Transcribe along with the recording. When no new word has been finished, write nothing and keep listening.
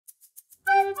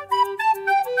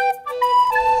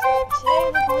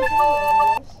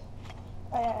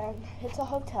And it's a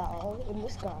hotel in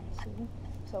Wisconsin,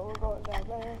 so we're going down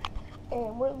there,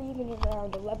 and we're leaving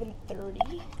around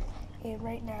 11:30, and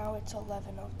right now it's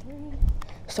 11:03.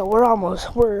 So we're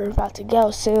about to go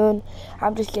soon.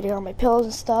 I'm just getting all my pills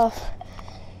and stuff.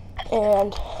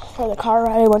 And for the car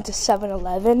ride, I went to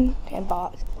 7-Eleven and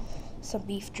bought some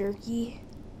beef jerky.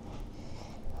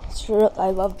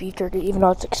 I love beef jerky, even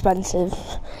though it's expensive.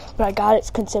 But I got it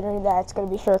considering that it's going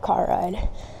to be for a car ride.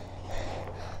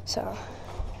 So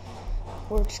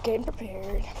we're just getting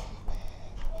prepared.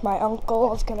 My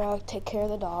uncle is going to take care of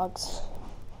the dogs.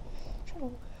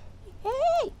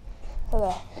 Hey!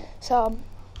 Okay. So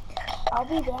I'll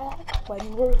be back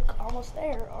when we're almost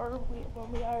there, or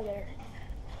when we are there.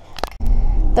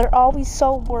 They're always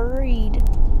so worried.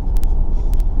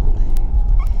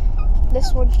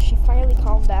 This one, she finally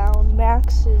calmed down.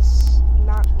 Max is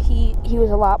not, he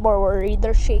was a lot more worried.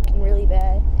 They're shaking really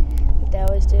bad, like they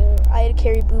always do. I had to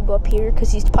carry Boob up here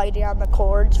because he's fighting on the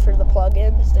cords for the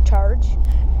plug-ins, the charge.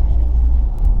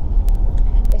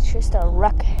 It's just a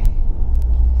wreck.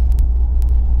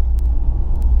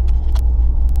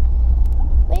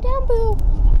 Lay down, Boo.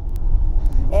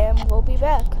 And we'll be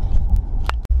back.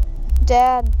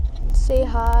 Dad, say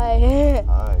hi.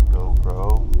 Hi,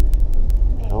 GoPro.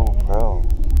 GoPro.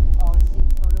 Oh, see,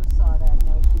 Toto saw that.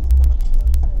 Now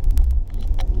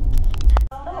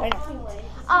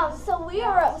she's So we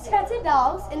are at Wisconsin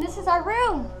Dogs, and this is our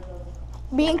room.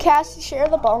 Me and Cassie share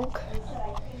the bunk.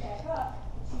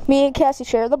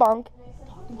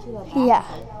 Yeah.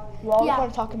 Well, we're going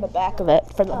to talk in the back of it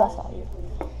for the best audio.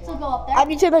 So go up there. I'm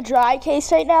using a dry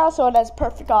case right now, so it has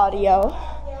perfect audio.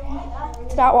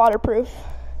 It's not waterproof.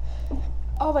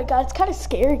 Oh my god, it's kind of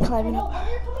scary climbing up.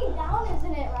 You're coming down,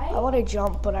 isn't it, right? I want to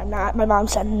jump, but I'm not. My mom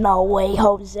said, no way,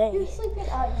 Jose. You're sleeping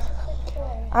out.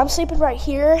 I'm sleeping right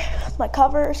here with my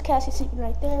covers. Cassie's sleeping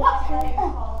right there. I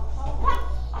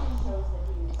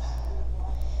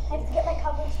have to get my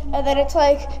covers from And then it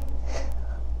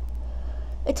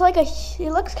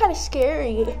looks kind of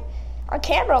scary. On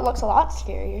camera, it looks a lot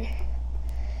scarier.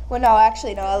 Well, no,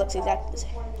 actually, no, it looks exactly the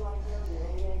same.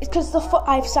 It's because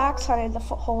I have socks on and the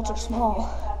footholds are small.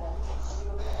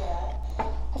 I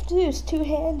have to do this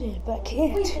two-handed, but I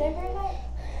can't. Wait, did I bring my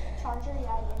charger?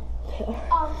 Yeah, I did. Yeah.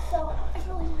 So I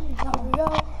really wanted to Here we go.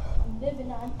 I'm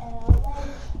living on LA.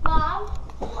 Mom,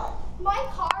 my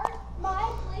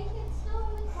blanket's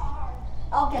still in the car.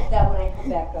 I'll get that when I come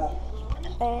back up.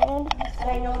 And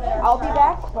I know that I'll be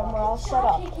back when we're all set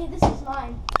up. Okay, this is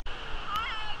mine.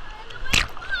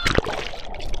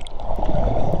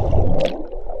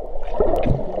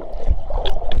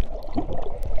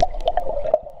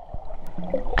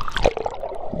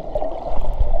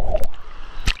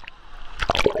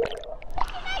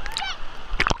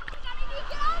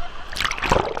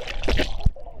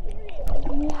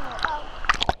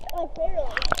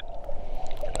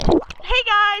 Hey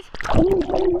guys!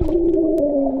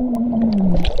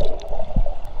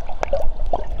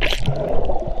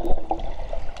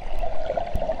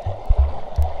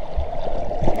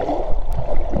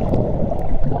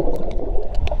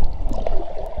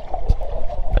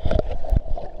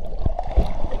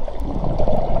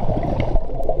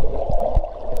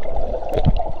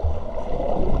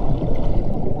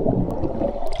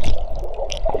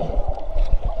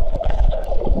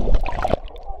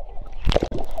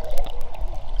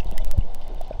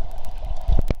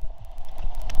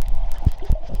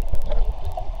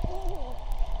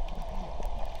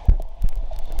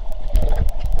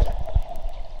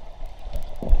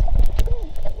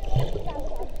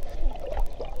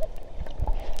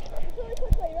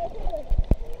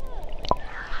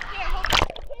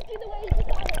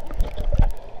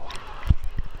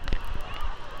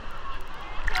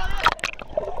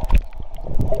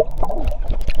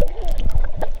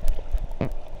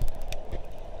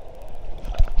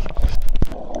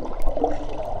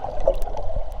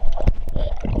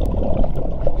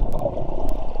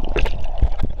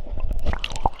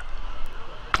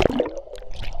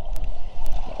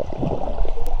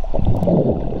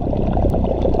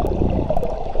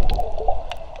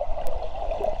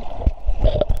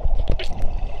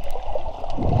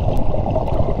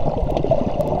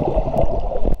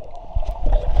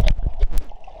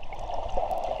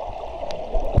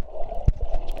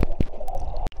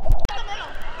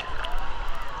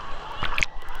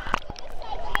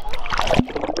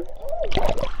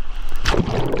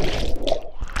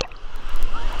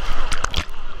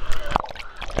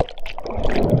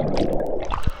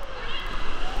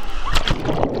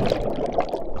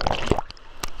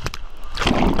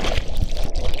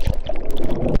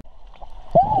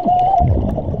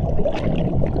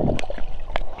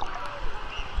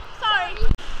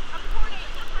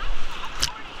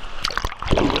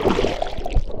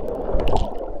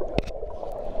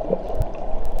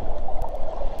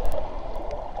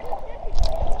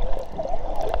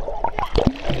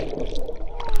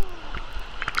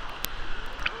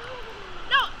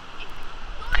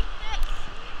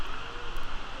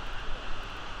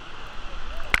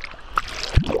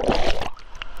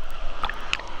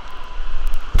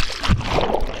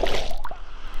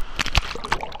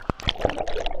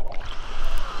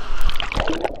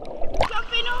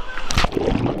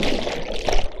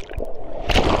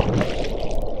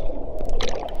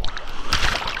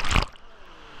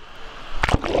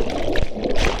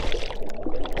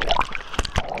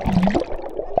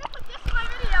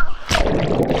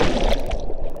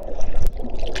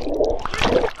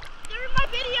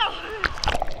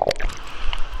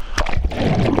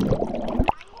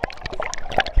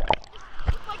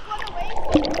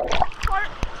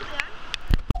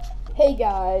 Hey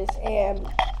guys, and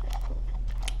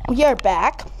we are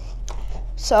back.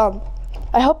 So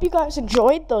I hope you guys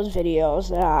enjoyed those videos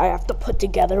that I have to put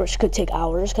together, which could take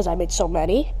hours because I made so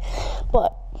many.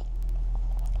 But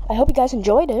I hope you guys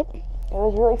enjoyed it. It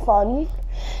was really fun.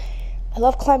 I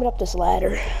love climbing up this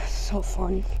ladder. It's so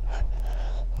fun.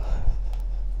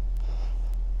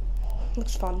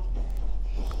 Looks fun.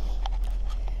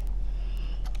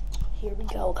 Here we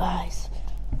go, guys.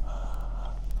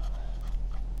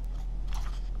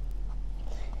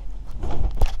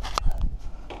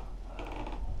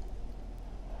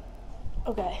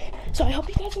 Okay, so I hope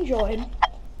you guys enjoyed.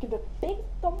 Give it a big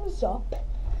thumbs up.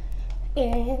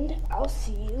 And I'll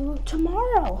see you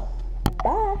tomorrow.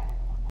 Bye.